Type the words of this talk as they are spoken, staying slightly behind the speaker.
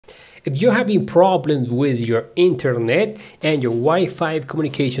If you're having problems with your internet and your Wi-Fi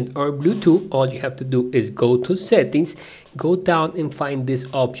communication or Bluetooth, all you have to do is go to settings, go down and find this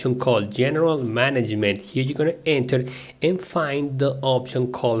option called general management. Here you're going to enter and find the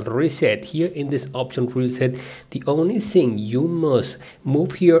option called reset. Here in this option reset, the only thing you must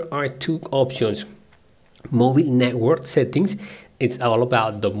move here are two options: mobile network settings. It's all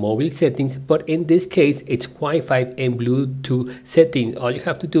about the mobile settings, but in this case it's Wi-Fi and Bluetooth settings. All you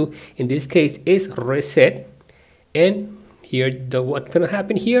have to do in this case is reset, and here what's gonna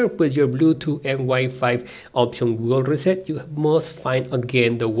happen here with your Bluetooth and Wi-Fi option will reset. You must find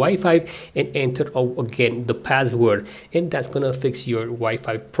again the Wi-Fi and enter again the password, and that's gonna fix your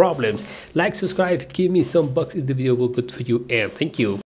Wi-Fi problems. Like, subscribe, give me some bucks if the video was good for you, and thank you.